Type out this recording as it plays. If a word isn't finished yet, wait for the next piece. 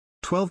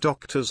12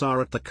 doctors are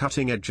at the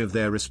cutting edge of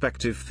their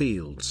respective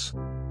fields,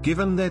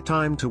 given their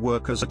time to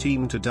work as a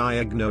team to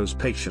diagnose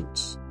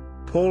patients.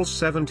 Paul,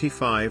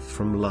 75,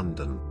 from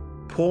London.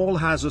 Paul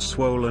has a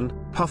swollen,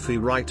 puffy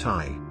right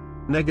eye.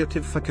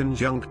 Negative for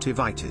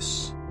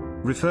conjunctivitis.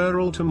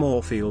 Referral to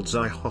Moorfields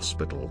Eye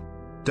Hospital.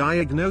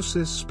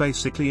 Diagnosis: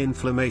 basically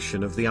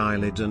inflammation of the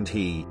eyelid, and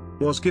he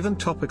was given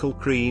topical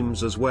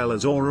creams as well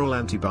as oral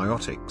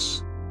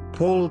antibiotics.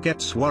 Paul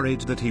gets worried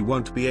that he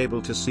won't be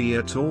able to see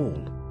at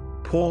all.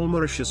 Paul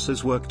Mauritius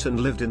has worked and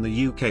lived in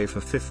the UK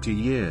for 50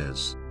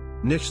 years.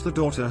 Nish, the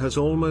daughter, has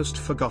almost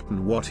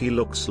forgotten what he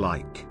looks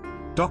like.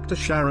 Dr.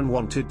 Sharon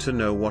wanted to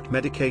know what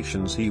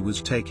medications he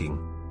was taking,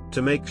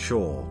 to make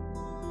sure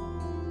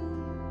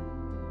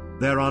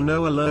there are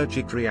no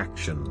allergic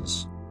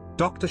reactions.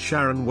 Dr.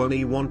 Sharon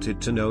Woney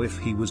wanted to know if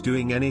he was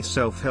doing any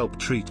self-help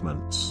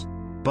treatments.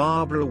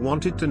 Barbara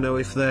wanted to know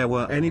if there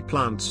were any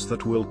plants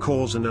that will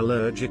cause an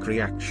allergic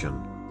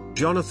reaction.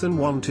 Jonathan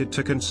wanted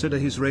to consider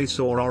his race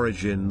or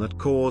origin that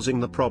causing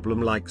the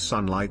problem, like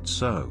sunlight.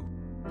 So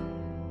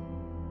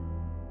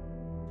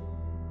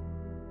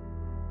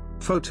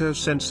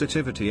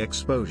photosensitivity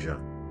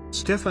exposure.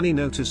 Stephanie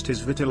noticed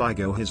his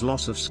vitiligo, his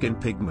loss of skin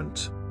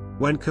pigment,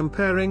 when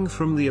comparing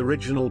from the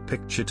original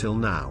picture till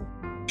now.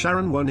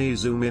 Sharon Woney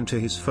zoom into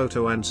his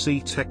photo and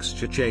see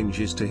texture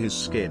changes to his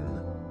skin,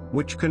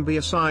 which can be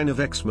a sign of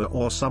eczema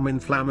or some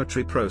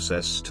inflammatory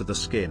process to the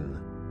skin.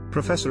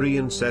 Professor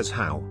Ian says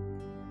how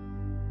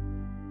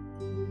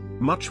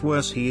much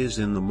worse he is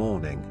in the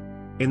morning.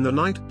 In the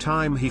night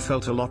time he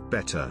felt a lot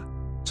better.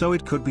 So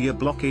it could be a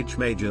blockage,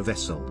 major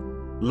vessel.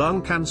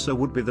 Lung cancer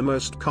would be the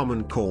most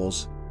common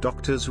cause.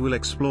 Doctors will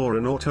explore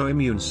an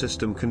autoimmune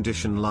system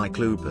condition like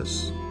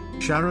lupus.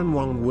 Sharon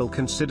Wong will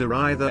consider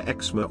either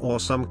eczema or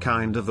some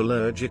kind of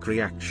allergic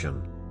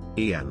reaction.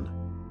 Ian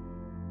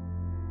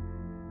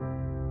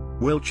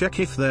will check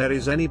if there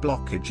is any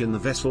blockage in the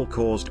vessel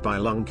caused by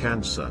lung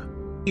cancer.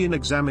 Ian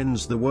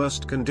examines the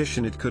worst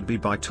condition it could be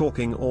by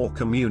talking or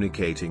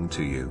communicating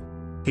to you.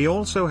 He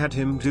also had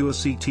him do a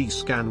CT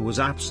scan, was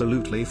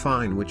absolutely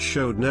fine, which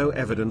showed no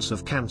evidence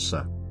of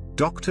cancer.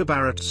 Dr.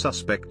 Barrett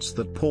suspects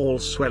that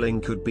Paul's swelling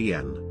could be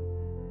an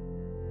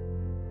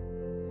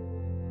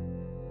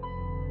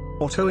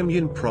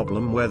autoimmune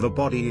problem where the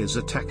body is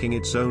attacking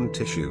its own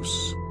tissues.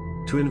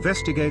 To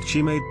investigate,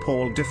 she made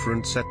Paul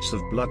different sets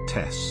of blood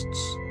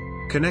tests.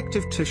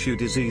 Connective tissue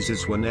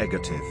diseases were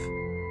negative.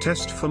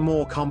 Test for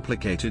more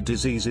complicated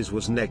diseases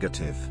was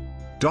negative.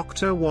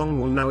 Dr. Wong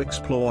will now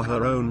explore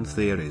her own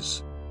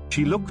theories.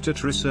 She looked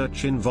at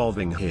research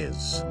involving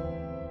his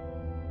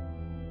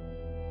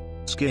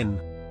skin,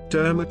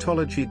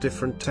 dermatology,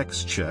 different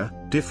texture,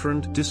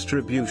 different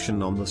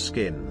distribution on the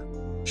skin.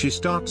 She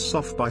starts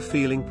off by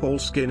feeling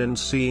Paul's skin and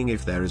seeing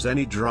if there is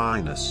any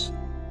dryness.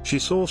 She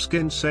saw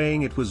skin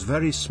saying it was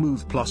very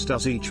smooth, plus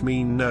does each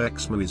mean no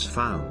eczema is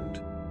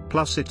found.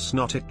 Plus it's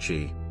not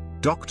itchy.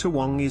 Dr.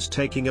 Wong is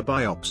taking a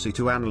biopsy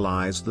to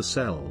analyze the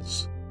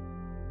cells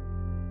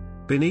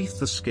beneath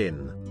the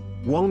skin.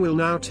 Wong will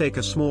now take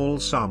a small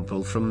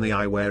sample from the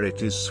eye where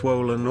it is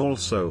swollen,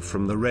 also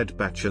from the red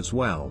patch as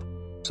well.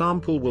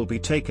 Sample will be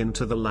taken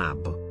to the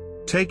lab.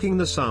 Taking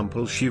the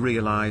sample, she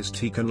realized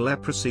he can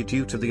leprosy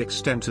due to the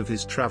extent of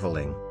his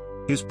traveling.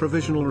 His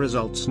provisional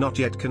results not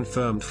yet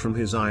confirmed from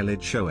his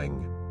eyelid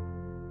showing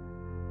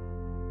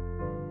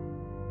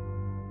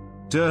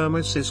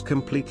dermis is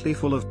completely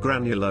full of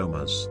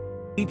granulomas.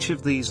 Each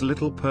of these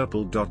little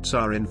purple dots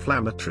are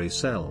inflammatory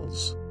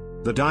cells.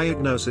 The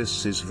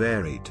diagnosis is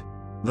varied.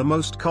 The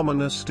most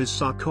commonest is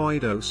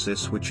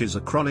sarcoidosis, which is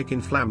a chronic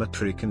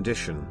inflammatory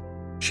condition.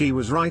 She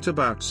was right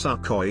about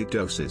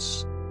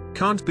sarcoidosis.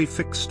 Can't be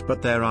fixed,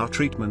 but there are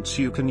treatments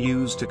you can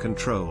use to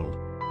control.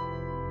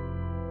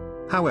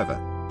 However,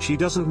 she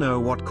doesn't know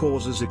what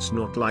causes it's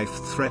not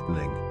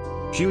life-threatening.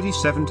 Judy,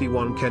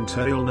 71, Kent.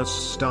 Her illness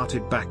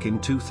started back in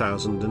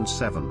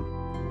 2007.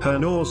 Her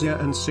nausea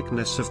and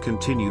sickness have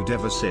continued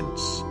ever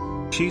since.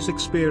 She's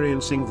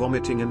experiencing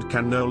vomiting and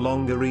can no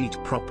longer eat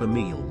proper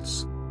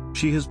meals.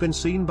 She has been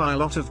seen by a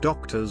lot of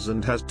doctors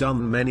and has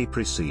done many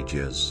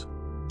procedures.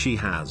 She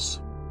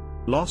has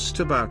lost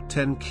about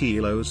 10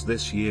 kilos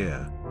this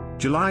year.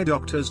 July,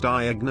 doctors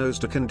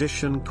diagnosed a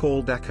condition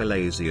called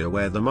achalasia,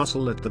 where the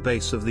muscle at the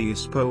base of the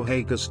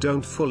esophagus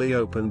don't fully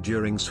open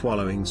during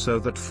swallowing so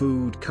that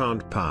food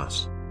can't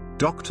pass.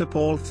 Dr.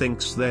 Paul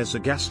thinks there's a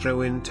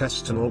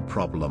gastrointestinal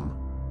problem.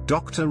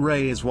 Dr.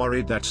 Ray is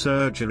worried that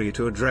surgery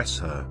to address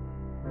her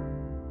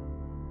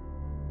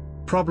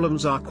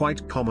problems are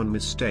quite common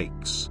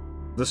mistakes.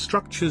 The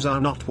structures are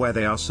not where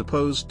they are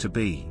supposed to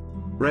be.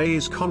 Ray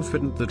is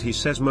confident that he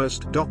says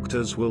most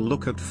doctors will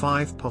look at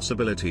 5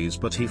 possibilities,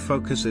 but he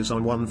focuses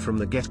on one from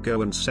the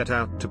get-go and set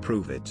out to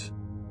prove it.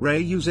 Ray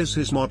uses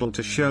his model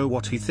to show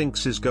what he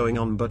thinks is going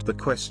on, but the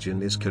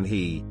question is, can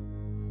he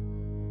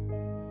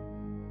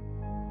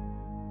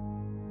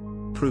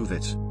prove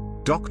it?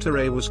 Dr.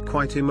 Ray was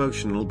quite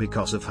emotional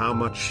because of how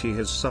much she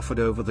has suffered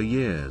over the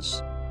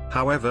years.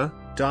 However,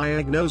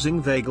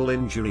 diagnosing vagal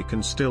injury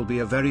can still be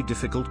a very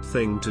difficult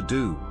thing to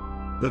do.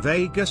 The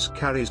vagus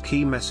carries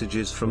key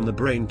messages from the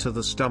brain to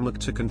the stomach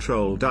to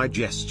control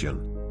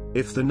digestion.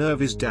 If the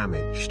nerve is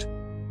damaged,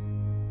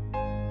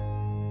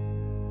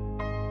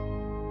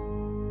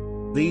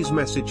 these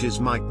messages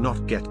might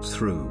not get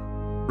through.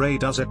 Ray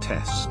does a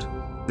test.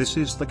 This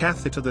is the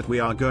catheter that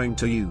we are going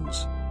to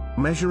use.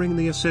 Measuring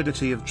the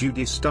acidity of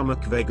Judy's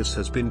stomach. Vagus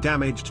has been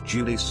damaged.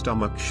 Judy's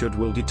stomach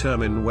will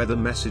determine whether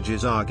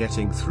messages are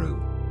getting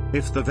through.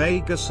 If the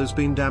vagus has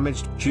been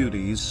damaged,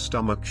 Judy's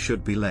stomach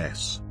should be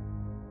less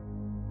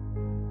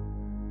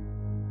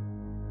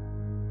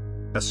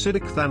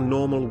acidic than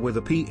normal with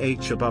a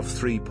pH above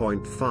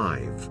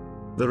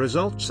 3.5. The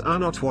results are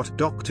not what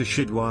Dr.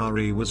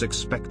 Shidwari was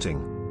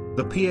expecting.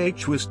 The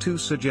pH was 2,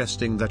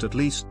 suggesting that at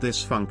least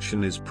this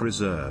function is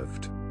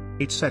preserved.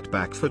 It's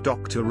setback for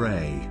Dr.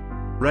 Ray.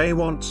 Ray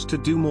wants to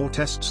do more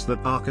tests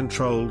that are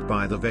controlled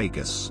by the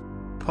vagus.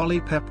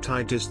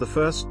 Polypeptide is the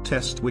first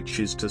test, which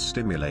is to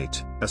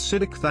stimulate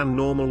acidic than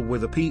normal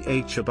with a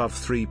pH above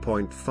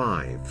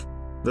 3.5.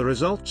 The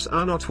results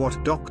are not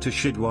what Dr.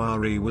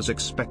 Shidwari was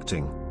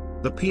expecting.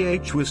 The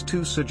pH was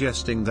 2,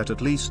 suggesting that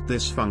at least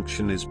this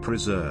function is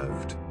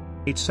preserved.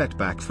 It's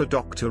setback for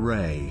Dr.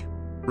 Ray.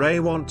 Ray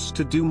wants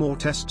to do more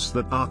tests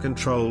that are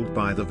controlled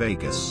by the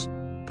vagus.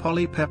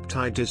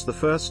 Polypeptide is the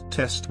first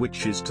test,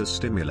 which is to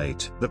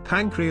stimulate the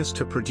pancreas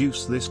to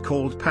produce this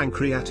called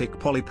pancreatic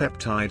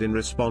polypeptide in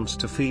response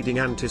to feeding,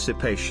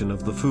 anticipation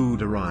of the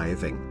food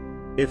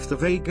arriving. If the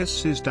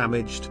vagus is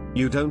damaged,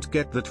 you don't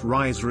get that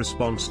rise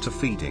response to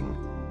feeding.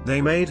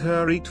 They made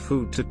her eat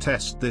food to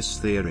test this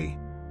theory.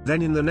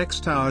 Then in the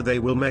next hour they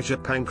will measure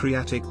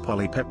pancreatic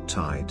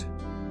polypeptide.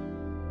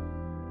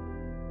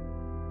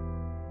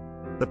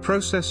 The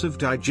process of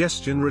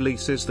digestion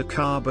releases the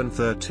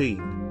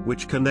carbon-13,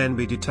 which can then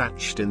be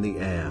detached in the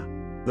air.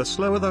 The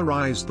slower the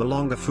rise, the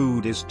longer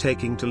food is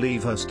taking to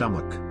leave her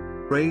stomach.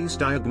 Ray's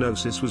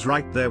diagnosis was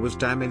right. There was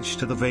damage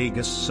to the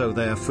vagus, so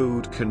their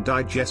food can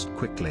digest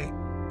quickly.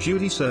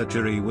 Judy's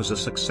surgery was a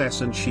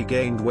success and she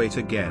gained weight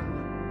again.